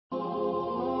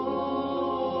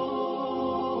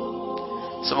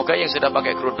Semoga yang sudah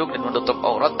pakai kerudung dan menutup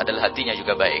aurat adalah hatinya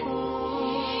juga baik.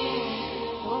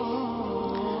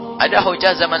 Ada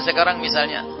hujah zaman sekarang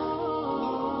misalnya,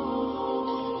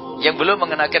 yang belum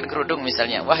mengenakan kerudung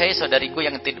misalnya, wahai saudariku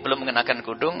yang belum mengenakan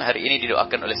kerudung, hari ini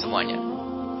didoakan oleh semuanya.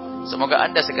 Semoga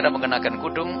anda segera mengenakan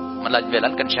kerudung,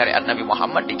 menjalankan syariat Nabi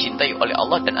Muhammad, dicintai oleh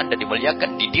Allah, dan anda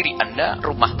dimuliakan di diri anda,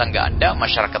 rumah tangga anda,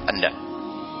 masyarakat anda.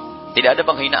 Tidak ada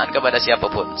penghinaan kepada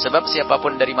siapapun, sebab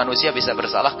siapapun dari manusia bisa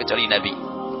bersalah kecuali Nabi.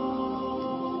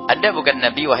 Anda bukan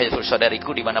Nabi, wahai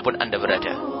saudariku, dimanapun anda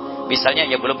berada. Misalnya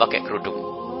yang belum pakai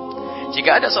kerudung.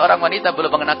 Jika ada seorang wanita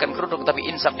belum mengenakan kerudung tapi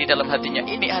insaf di dalam hatinya,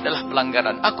 ini adalah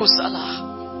pelanggaran, aku salah.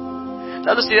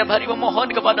 Lalu setiap hari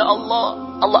memohon kepada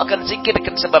Allah, Allah akan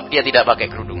zikirkan sebab dia tidak pakai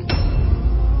kerudung.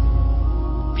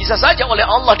 Bisa saja oleh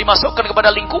Allah dimasukkan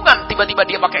kepada lingkungan, tiba-tiba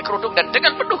dia pakai kerudung dan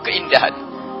dengan penuh keindahan.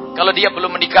 Kalau dia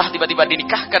belum menikah, tiba-tiba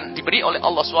dinikahkan, diberi oleh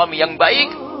Allah suami yang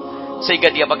baik, sehingga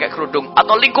dia pakai kerudung.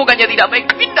 Atau lingkungannya tidak baik,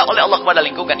 pindah oleh Allah kepada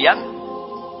lingkungan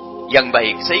yang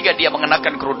baik, sehingga dia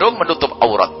mengenakan kerudung menutup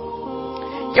aurat.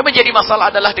 Yang menjadi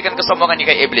masalah adalah dengan kesombongannya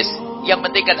kayak iblis. Yang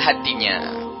penting kan hatinya.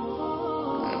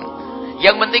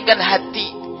 Yang penting kan hati.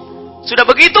 Sudah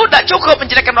begitu, tidak cukup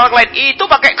menjelekkan orang lain. Itu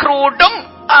pakai kerudung,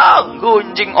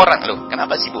 gunjing orang loh.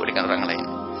 Kenapa sibuk dengan orang lain?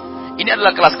 Ini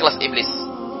adalah kelas-kelas iblis.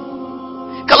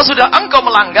 Kalau sudah engkau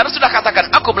melanggar, sudah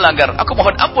katakan, aku melanggar. Aku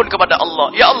mohon ampun kepada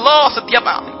Allah. Ya Allah,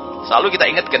 selalu kita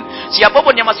ingatkan.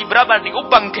 Siapapun yang masih berada di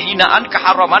lubang kehinaan,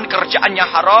 keharaman, kerjaannya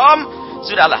haram,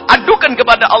 sudahlah, adukan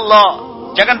kepada Allah.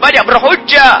 Jangan banyak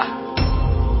berhujjah.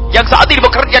 Yang saat ini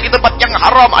bekerja di tempat yang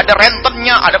haram, ada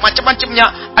rentennya, ada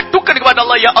macam-macamnya, adukan kepada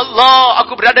Allah. Ya Allah,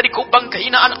 aku berada di kubang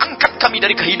kehinaan, angkat kami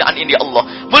dari kehinaan ini ya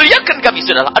Allah. Muliakan kami,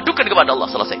 sudahlah, adukan kepada Allah,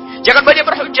 selesai. Jangan banyak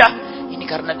berhujjah. Ini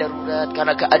karena darurat,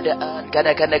 karena keadaan,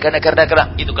 karena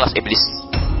itu kelas iblis.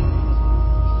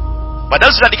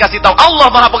 Padahal sudah dikasih tahu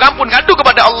Allah Maha Pengampun, ngadu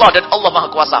kepada Allah dan Allah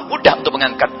Maha Kuasa, mudah untuk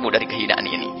mengangkatmu dari kehinaan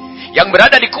ini. Yang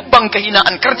berada di kubang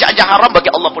kehinaan, kerja aja haram, bagi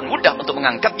Allah pun mudah untuk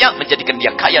mengangkatnya, menjadikan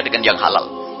dia kaya dengan yang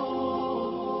halal.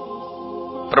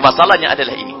 Permasalahannya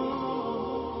adalah ini.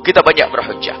 Kita banyak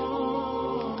berhujjah.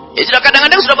 Ya sudah,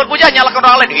 kadang-kadang sudah berhujjah nyalakan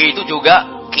orang lain. Itu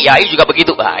juga, kiai juga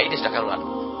begitu. Ini sudah keluar.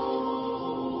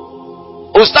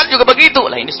 Ustaz juga begitu.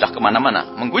 Ini sudah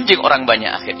kemana-mana. Menggunjing orang banyak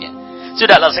akhirnya.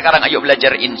 Sudahlah sekarang ayo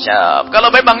belajar insyaf.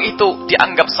 Kalau memang itu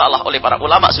dianggap salah oleh para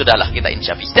ulama, sudahlah kita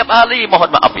insyafi. Setiap hari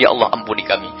mohon maaf ya Allah, ampuni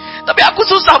kami. Tapi aku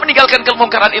susah meninggalkan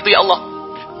kemungkaran itu ya Allah.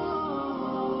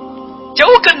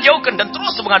 Jauhkan dan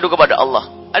terus mengadu kepada Allah.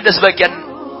 Ada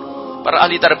sebagian para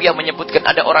ahli tarbiyah menyebutkan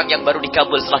ada orang yang baru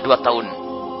dikabul setelah 2 tahun.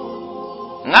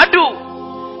 Ngadu.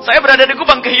 Saya berada di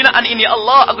kubang kehinaan ini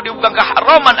Allah, aku di kubang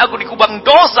keharaman, aku di kubang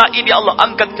dosa ini Allah,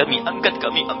 angkat kami.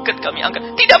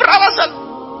 Tidak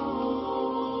beralasan.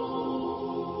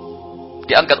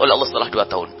 Diangkat oleh Allah setelah 2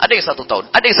 tahun. Ada yang 1 tahun.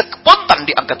 Ada yang spontan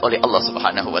diangkat oleh Allah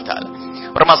Subhanahu wa ta'ala.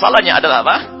 Permasalahannya adalah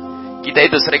apa? Kita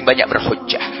itu sering banyak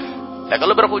berhujjah. Nah,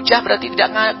 kalau berhujjah berarti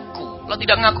tidak ngaku. Kalau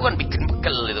tidak ngaku kan bikin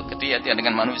bekel itu. Ketika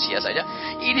dengan manusia saja.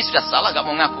 Ini sudah salah, gak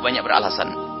mau ngaku, banyak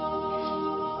beralasan.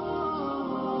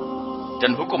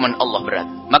 Dan hukuman Allah berat.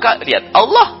 Maka lihat,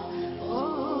 Allah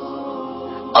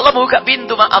buka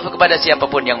pintu maaf kepada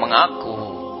siapapun yang mengaku.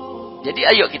 Jadi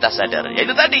ayo kita sadar.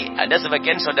 Yaitu tadi, ada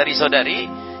sebagian saudari-saudari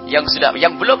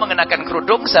yang belum mengenakan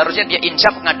kerudung, seharusnya dia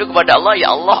insaf ngadu kepada Allah, ya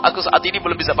Allah, aku saat ini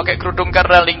belum bisa pakai kerudung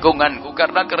karena lingkunganku,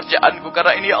 karena kerjaanku,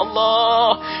 karena ini ya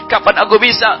Allah, kapan aku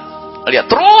bisa? Lihat,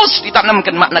 terus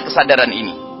ditanamkan makna kesadaran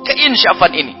ini,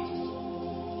 keinsyafan ini.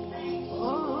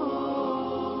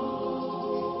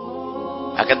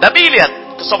 Akan tapi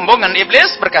lihat, kesombongan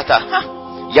iblis berkata,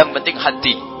 yang penting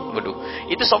hati. Waduh,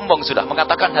 itu sombong sudah,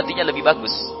 mengatakan hatinya lebih bagus.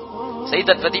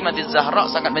 Sayyidat Fatimah Zahra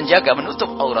sangat menjaga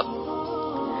menutup aurat.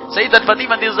 Sayyidat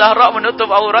Fatimah Zahra menutup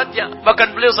auratnya.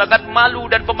 Bahkan beliau sangat malu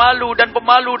dan pemalu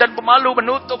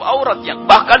menutup auratnya.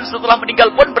 Bahkan setelah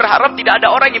meninggal pun berharap tidak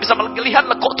ada orang yang bisa melihat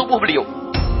lekuk tubuh beliau.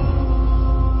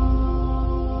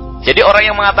 Jadi orang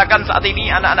yang mengatakan saat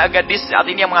ini, anak-anak gadis saat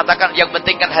ini yang mengatakan yang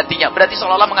penting kan hatinya, berarti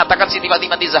seolah-olah mengatakan Siti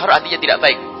Fatimah Zahra hatinya tidak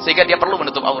baik, sehingga dia perlu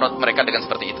menutup aurat mereka dengan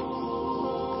seperti itu.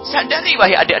 Sadari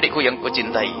wahai adik-adikku yang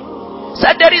kucintai.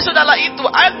 Sadari sudahlah itu,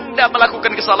 Anda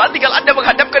melakukan kesalahan, tinggal Anda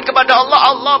menghadapkan kepada Allah.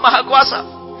 Allah Maha Kuasa.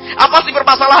 Apa sih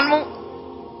permasalahanmu?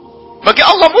 Bagi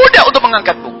Allah mudah untuk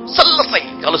mengangkatmu.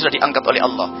 Selesai kalau sudah diangkat oleh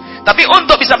Allah. Tapi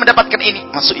untuk bisa mendapatkan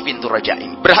ini, masuki pintu raja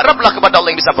ini. Berharaplah kepada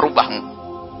Allah yang bisa berubahmu.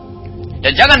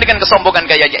 Dan jangan dengan kesombongan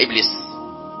gayanya iblis.